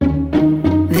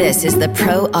This is the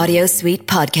Pro Audio Suite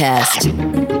podcast.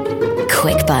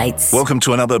 Quick Bites. Welcome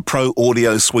to another Pro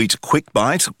Audio Suite Quick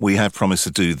Bite. We have promised to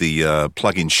do the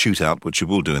plug-in shootout, which we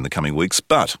will do in the coming weeks,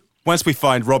 but... Once we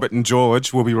find Robert and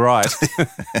George, we'll be right.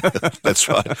 That's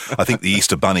right. I think the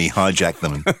Easter Bunny hijacked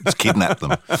them and kidnapped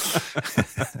them.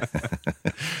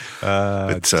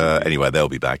 But anyway, they'll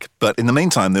be back. But in the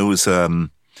meantime, there was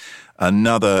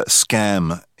another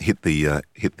scam hit the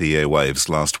airwaves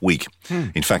last week.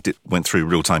 In fact, it went through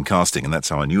real-time casting, and that's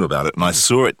how I knew about it. And I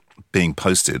saw it being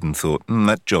posted and thought,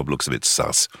 that job looks a bit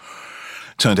sus.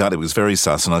 Turned out it was very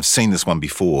sus, and I've seen this one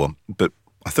before, but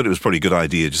I thought it was probably a good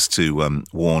idea just to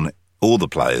warn all the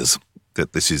players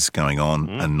that this is going on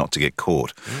and not to get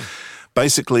caught.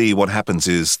 Basically, what happens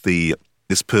is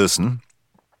this person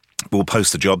will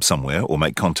post a job somewhere or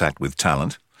make contact with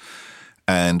talent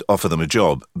and offer them a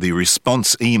job. The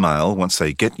response email, once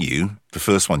they get you, the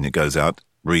first one that goes out,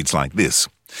 reads like this.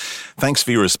 Thanks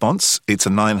for your response. It's a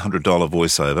 $900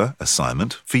 voiceover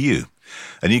assignment for you.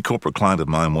 A new corporate client of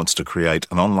mine wants to create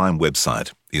an online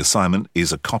website. The assignment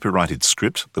is a copyrighted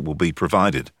script that will be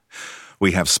provided.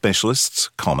 We have specialists,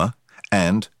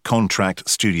 and contract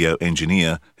studio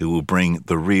engineer who will bring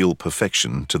the real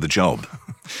perfection to the job.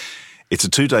 It's a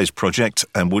 2-day project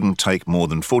and wouldn't take more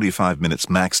than 45 minutes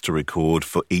max to record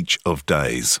for each of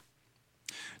days.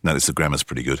 Notice the grammar's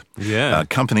pretty good. Yeah.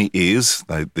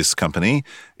 This company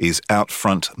is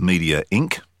Outfront Media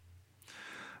Inc.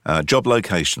 Job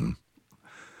location.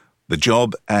 The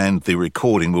job and the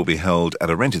recording will be held at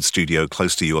a rented studio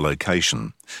close to your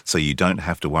location, so you don't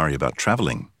have to worry about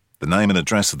travelling. The name and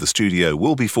address of the studio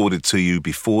will be forwarded to you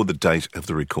before the date of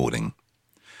the recording.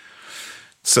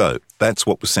 So that's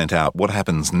what was sent out. What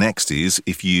happens next is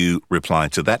if you reply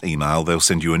to that email, they'll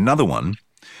send you another one,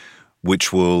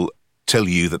 which will tell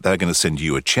you that they're going to send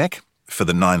you a check for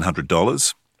the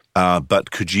 $900,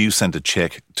 but could you send a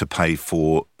check to pay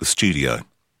for the studio?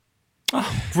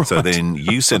 Oh, right. So then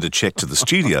you send a check to the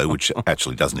studio, which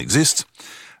actually doesn't exist.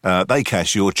 They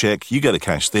cash your check, you go to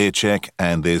cash their check,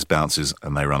 and theirs bounces,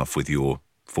 and they run off with your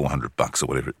 $400 or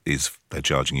whatever it is they're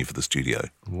charging you for the studio.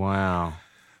 Wow.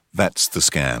 That's the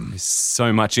scam. There's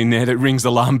so much in there that rings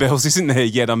alarm bells, isn't there?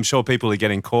 Yet I'm sure people are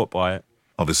getting caught by it.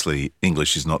 Obviously,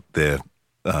 English is not their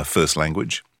first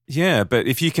language. Yeah, but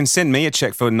if you can send me a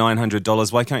check for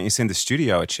 $900, why can't you send the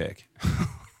studio a check?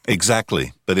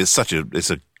 Exactly, but it's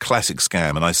a classic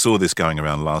scam, and I saw this going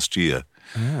around last year.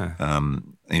 Yeah.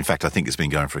 In fact, I think it's been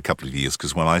going for a couple of years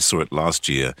because when I saw it last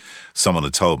year, someone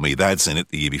had told me they'd seen it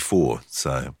the year before.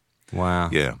 So, wow.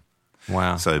 Yeah.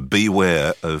 Wow. So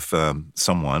beware of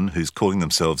someone who's calling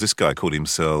themselves. This guy called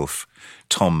himself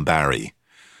Tom Barry,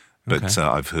 but Okay.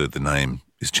 I've heard the name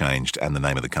is changed and the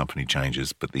name of the company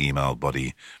changes, but the email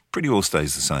body pretty well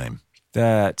stays the same.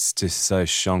 That's just so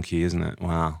shonky, isn't it?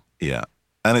 Wow. Yeah.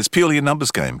 And it's purely a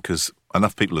numbers game because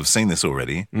enough people have seen this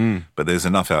already, but there's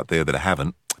enough out there that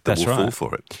haven't that will fall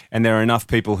for it. And there are enough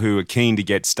people who are keen to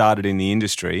get started in the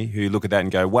industry who look at that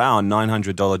and go, wow,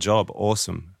 $900 job,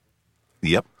 awesome.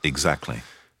 Yep, exactly.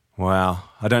 Wow.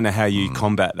 I don't know how you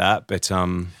combat that, but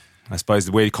I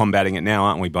suppose we're combating it now,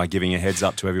 aren't we, by giving a heads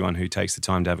up to everyone who takes the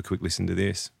time to have a quick listen to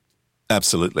this.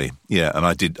 Absolutely. Yeah, and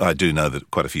I do know that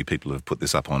quite a few people have put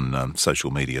this up on social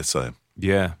media, so...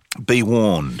 Yeah. Be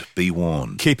warned, be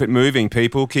warned. Keep it moving,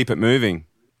 people. Keep it moving.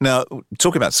 Now,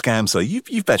 talking about scams, though,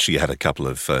 you've actually had a couple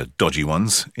of dodgy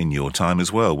ones in your time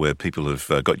as well, where people have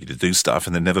got you to do stuff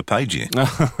and then never paid you.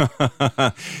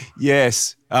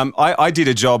 Yes. I did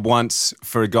a job once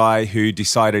for a guy who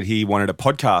decided he wanted a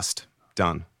podcast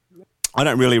done. I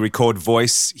don't really record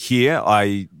voice here.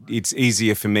 It's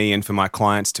easier for me and for my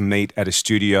clients to meet at a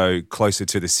studio closer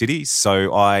to the city.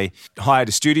 So I hired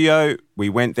a studio. We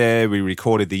went there. We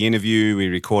recorded the interview. We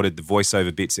recorded the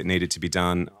voiceover bits that needed to be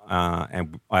done.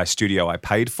 And a studio I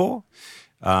paid for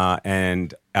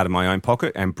and out of my own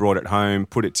pocket and brought it home,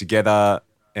 put it together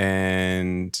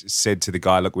and said to the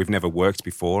guy, look, we've never worked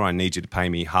before. I need you to pay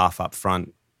me half up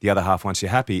front, the other half once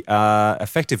you're happy.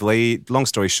 Effectively, long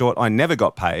story short, I never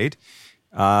got paid.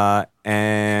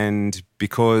 And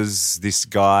because this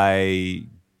guy,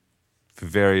 for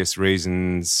various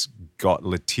reasons, got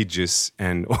litigious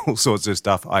and all sorts of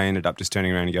stuff, I ended up just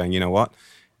turning around and going, you know what?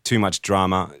 Too much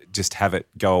drama, just have it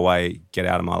go away, get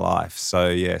out of my life. So,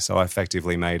 yeah, so I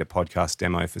effectively made a podcast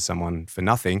demo for someone for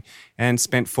nothing and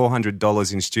spent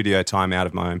 $400 in studio time out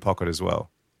of my own pocket as well.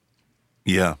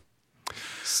 Yeah.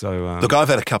 So look, I've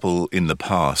had a couple in the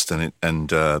past, and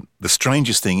the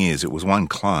strangest thing is, it was one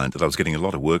client that I was getting a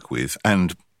lot of work with,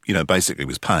 and basically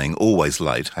was paying, always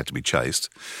late, had to be chased,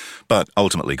 but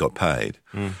ultimately got paid.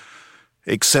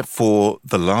 Except for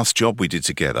the last job we did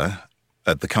together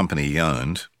at the company he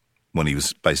owned, when he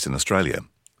was based in Australia.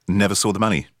 Never saw the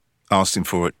money. Asked him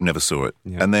for it, never saw it.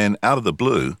 Yeah. And then out of the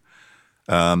blue,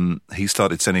 he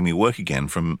started sending me work again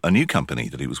from a new company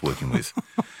that he was working with.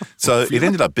 So it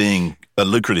ended up being a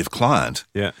lucrative client.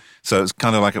 Yeah. So it's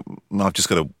kind of like I've just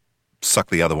got to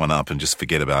suck the other one up and just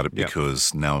forget about it Yeah.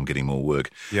 because now I'm getting more work.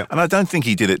 Yeah. And I don't think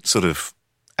he did it sort of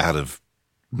out of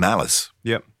malice.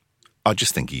 Yep. I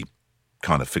just think he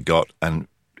kind of forgot and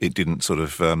it didn't sort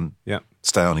of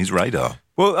stay on his radar.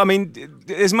 Well, I mean,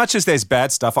 as much as there's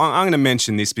bad stuff, I'm going to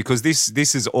mention this because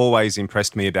this has always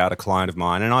impressed me about a client of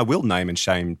mine, and I will name and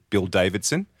shame Bill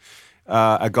Davidson,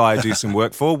 a guy I do some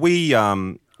work for. We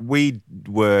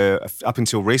were, up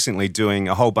until recently, doing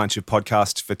a whole bunch of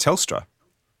podcasts for Telstra.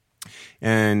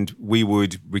 And we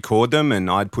would record them and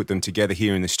I'd put them together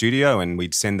here in the studio and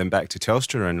we'd send them back to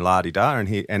Telstra and la-di-da.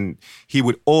 And he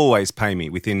would always pay me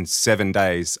within 7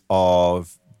 days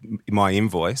of my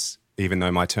invoice, even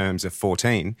though my terms are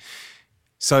 14.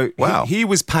 So Wow. he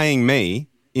was paying me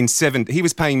he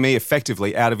was paying me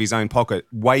effectively out of his own pocket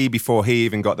way before he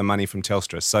even got the money from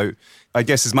Telstra. So I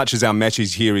guess as much as our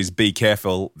message here is be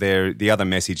careful, the other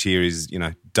message here is,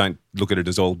 don't look at it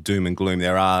as all doom and gloom.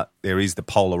 There is the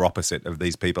polar opposite of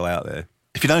these people out there.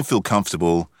 If you don't feel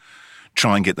comfortable,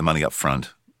 try and get the money up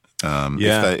front.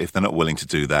 If they're not willing to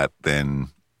do that, then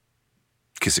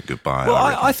kiss it goodbye. Well,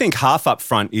 I think half up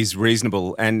front is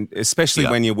reasonable, and especially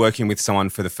when you're working with someone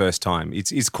for the first time.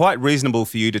 It's quite reasonable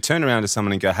for you to turn around to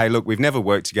someone and go, hey, look, we've never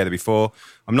worked together before.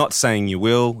 I'm not saying you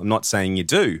will. I'm not saying you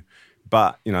do.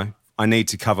 But, I need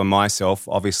to cover myself.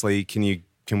 Obviously, can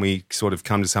we sort of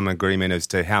come to some agreement as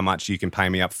to how much you can pay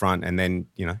me up front, and then,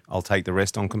 I'll take the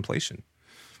rest on completion.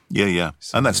 Yeah.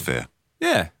 So, and that's fair.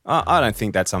 Yeah, I don't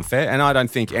think that's unfair, and I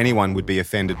don't think anyone would be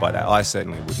offended by that. I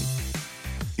certainly wouldn't.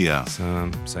 Yeah.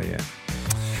 So yeah,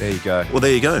 there you go. Well,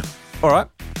 there you go. All right.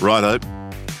 Righto.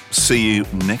 See you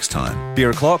next time.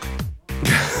 Beer o'clock.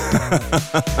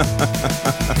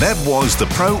 That was the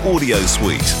Pro Audio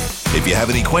Suite. If you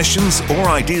have any questions or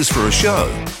ideas for a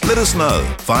show, let us know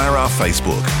via our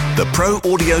Facebook, the Pro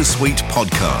Audio Suite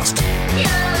Podcast.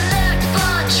 Yeah.